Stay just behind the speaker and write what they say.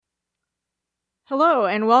Hello,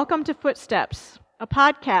 and welcome to Footsteps, a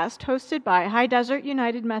podcast hosted by High Desert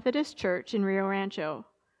United Methodist Church in Rio Rancho,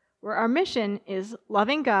 where our mission is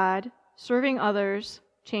loving God, serving others,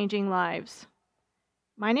 changing lives.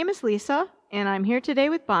 My name is Lisa, and I'm here today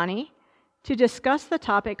with Bonnie to discuss the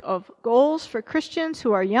topic of goals for Christians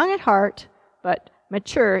who are young at heart but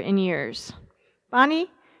mature in years.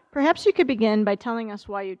 Bonnie, perhaps you could begin by telling us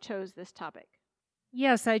why you chose this topic.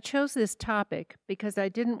 Yes, I chose this topic because I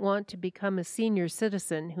didn't want to become a senior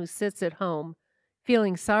citizen who sits at home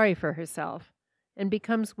feeling sorry for herself and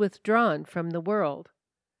becomes withdrawn from the world.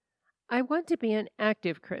 I want to be an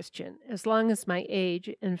active Christian as long as my age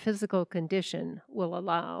and physical condition will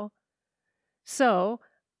allow. So,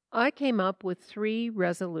 I came up with 3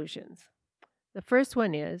 resolutions. The first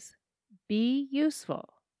one is, be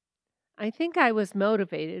useful. I think I was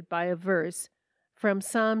motivated by a verse from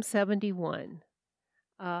Psalm 71.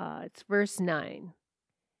 It's verse 9.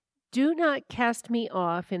 Do not cast me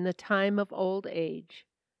off in the time of old age.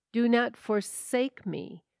 Do not forsake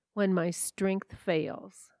me when my strength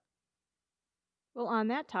fails. Well, on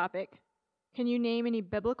that topic, can you name any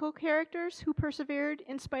biblical characters who persevered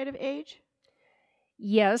in spite of age?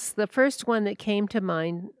 Yes, the first one that came to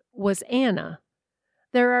mind was Anna.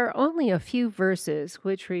 There are only a few verses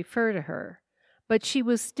which refer to her, but she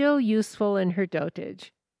was still useful in her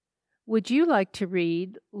dotage. Would you like to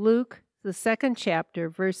read Luke, the 2nd chapter,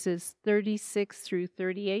 verses 36 through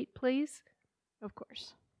 38, please? Of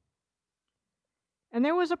course. And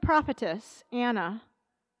there was a prophetess, Anna,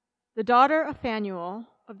 the daughter of Phanuel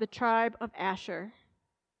of the tribe of Asher.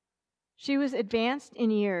 She was advanced in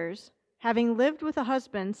years, having lived with a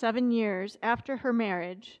husband 7 years after her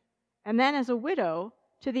marriage, and then as a widow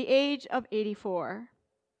to the age of 84.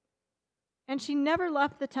 And she never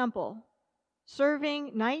left the temple,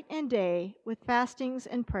 serving night and day with fastings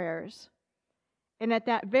and prayers. And at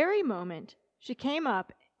that very moment she came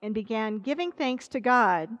up and began giving thanks to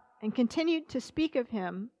God and continued to speak of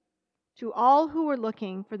him to all who were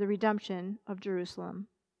looking for the redemption of Jerusalem.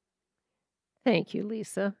 Thank you,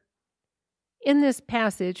 Lisa. In this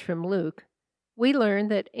passage from Luke, we learn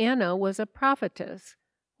that Anna was a prophetess,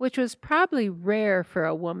 which was probably rare for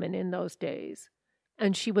a woman in those days.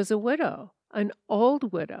 And she was a widow, an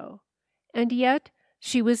old widow. And yet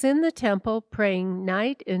she was in the temple praying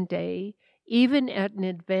night and day, even at an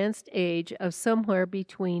advanced age of somewhere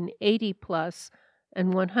between 80 plus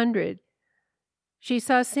and 100. She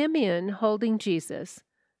saw Simeon holding Jesus,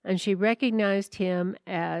 and she recognized him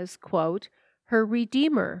as, quote, her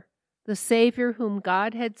Redeemer, the Savior whom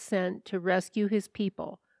God had sent to rescue his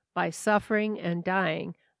people by suffering and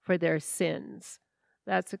dying for their sins.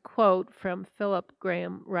 That's a quote from Philip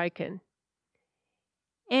Graham Ryken.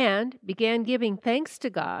 And began giving thanks to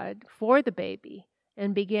God for the baby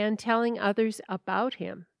and began telling others about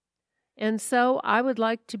him. And so I would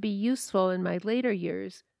like to be useful in my later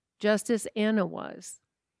years, just as Anna was.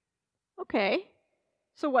 Okay,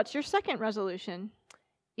 so what's your second resolution?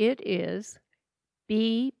 It is,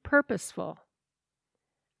 be purposeful.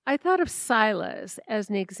 I thought of Silas as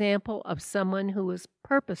an example of someone who was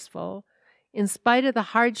purposeful in spite of the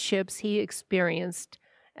hardships he experienced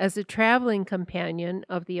as a traveling companion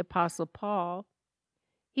of the Apostle Paul.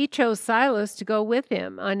 He chose Silas to go with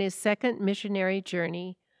him on his second missionary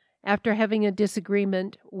journey after having a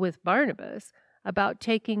disagreement with Barnabas about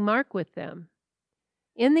taking Mark with them.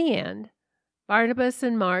 In the end, Barnabas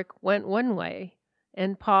and Mark went one way,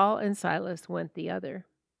 and Paul and Silas went the other.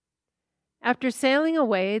 After sailing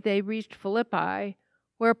away, they reached Philippi,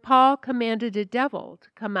 where Paul commanded a devil to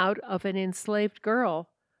come out of an enslaved girl.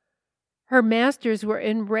 Her masters were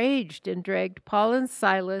enraged and dragged Paul and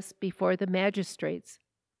Silas before the magistrates.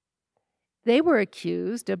 They were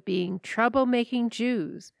accused of being troublemaking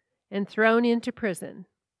Jews and thrown into prison.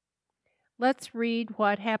 Let's read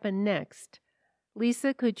what happened next.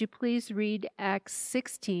 Lisa, could you please read Acts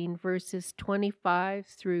 16, verses 25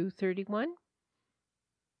 through 31?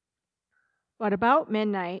 But about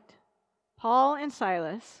midnight, Paul and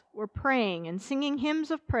Silas were praying and singing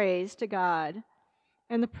hymns of praise to God,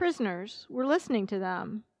 and the prisoners were listening to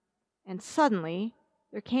them. And suddenly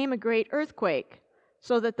there came a great earthquake,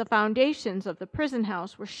 so that the foundations of the prison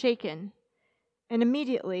house were shaken. And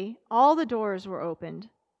immediately all the doors were opened,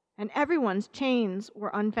 and everyone's chains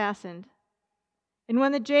were unfastened. And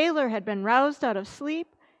when the jailer had been roused out of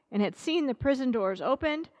sleep and had seen the prison doors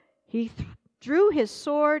opened, he drew his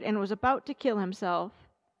sword and was about to kill himself,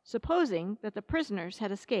 supposing that the prisoners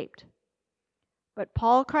had escaped. But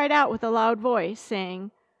Paul cried out with a loud voice,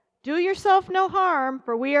 saying, "Do yourself no harm,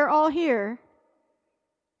 for we are all here."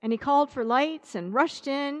 And he called for lights and rushed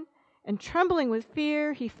in, and trembling with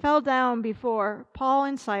fear, he fell down before Paul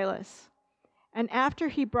and Silas. And after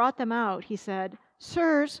he brought them out, he said,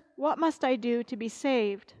 "Sirs, what must I do to be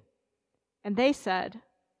saved?" And they said,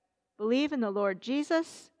 "Believe in the Lord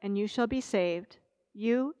Jesus, and you shall be saved,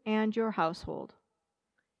 you and your household."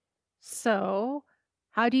 So,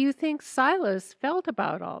 how do you think Silas felt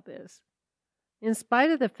about all this? In spite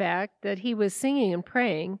of the fact that he was singing and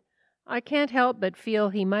praying, I can't help but feel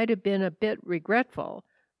he might have been a bit regretful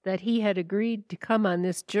that he had agreed to come on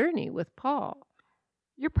this journey with Paul.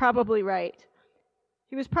 You're probably right.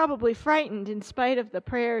 He was probably frightened in spite of the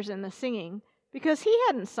prayers and the singing, because he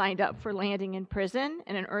hadn't signed up for landing in prison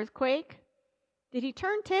and an earthquake. Did he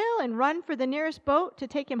turn tail and run for the nearest boat to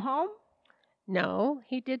take him home? No,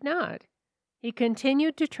 he did not. He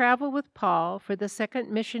continued to travel with Paul for the second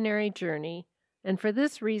missionary journey, and for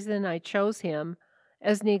this reason I chose him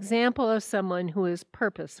as an example of someone who is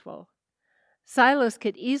purposeful. Silas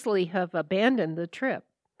could easily have abandoned the trip,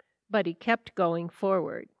 but he kept going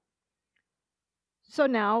forward. So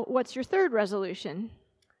now, what's your third resolution?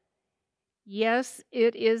 Yes,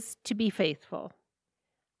 it is to be faithful.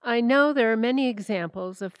 I know there are many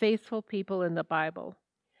examples of faithful people in the Bible,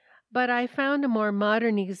 but I found a more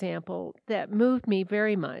modern example that moved me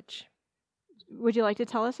very much. Would you like to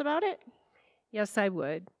tell us about it? Yes, I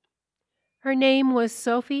would. Her name was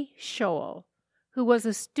Sophie Scholl, who was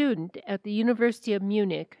a student at the University of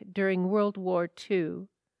Munich during World War II.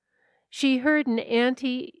 She heard an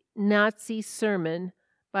anti-Nazi sermon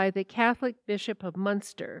by the Catholic Bishop of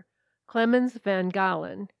Munster, Clemens van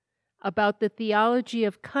Galen, about the theology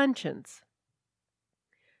of conscience.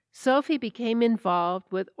 Sophie became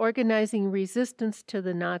involved with organizing resistance to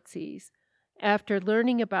the Nazis after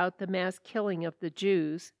learning about the mass killing of the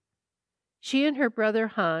Jews. She and her brother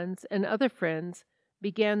Hans and other friends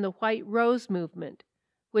began the White Rose movement,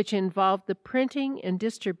 which involved the printing and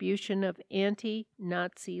distribution of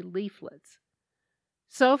anti-Nazi leaflets.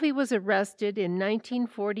 Sophie was arrested in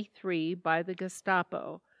 1943 by the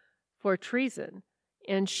Gestapo for treason,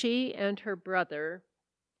 and she and her brother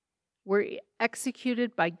were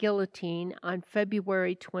executed by guillotine on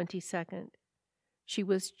February 22nd. She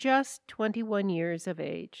was just 21 years of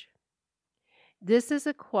age. This is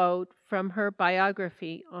a quote from her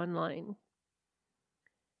biography online.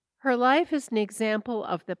 Her life is an example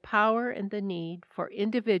of the power and the need for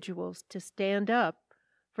individuals to stand up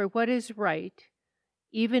for what is right,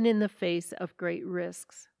 even in the face of great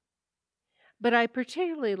risks. But I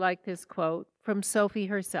particularly like this quote from Sophie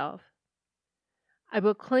herself. "I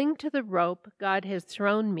will cling to the rope God has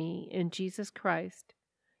thrown me in Jesus Christ,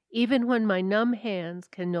 even when my numb hands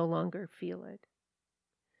can no longer feel it."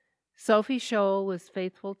 Sophie Scholl was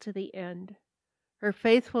faithful to the end. Her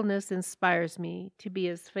faithfulness inspires me to be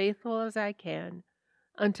as faithful as I can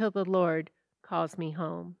until the Lord calls me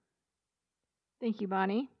home. Thank you,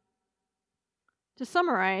 Bonnie. To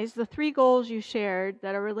summarize, the 3 goals you shared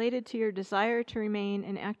that are related to your desire to remain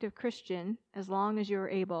an active Christian as long as you are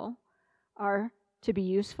able are to be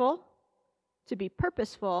useful, to be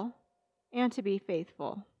purposeful, and to be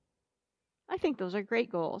faithful. I think those are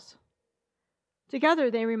great goals.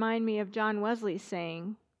 Together, they remind me of John Wesley's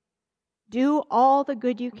saying, "Do all the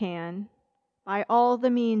good you can, by all the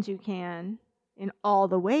means you can, in all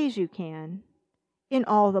the ways you can, in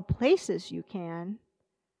all the places you can,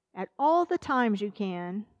 at all the times you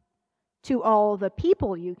can, to all the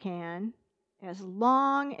people you can, as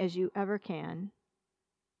long as you ever can."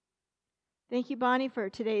 Thank you, Bonnie, for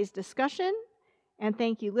today's discussion, and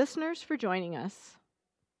thank you, listeners, for joining us.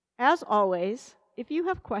 As always, if you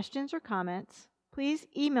have questions or comments, please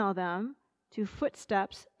email them to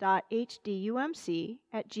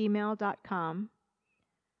footsteps.hdumc@gmail.com.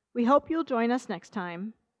 We hope you'll join us next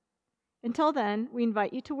time. Until then, we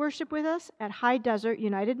invite you to worship with us at High Desert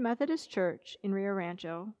United Methodist Church in Rio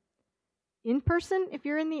Rancho. In person if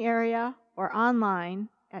you're in the area, or online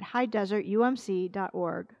at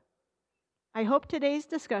highdesertumc.org. I hope today's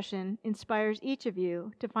discussion inspires each of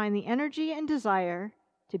you to find the energy and desire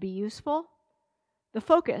to be useful, the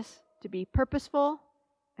focus to be purposeful,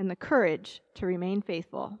 and the courage to remain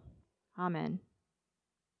faithful. Amen.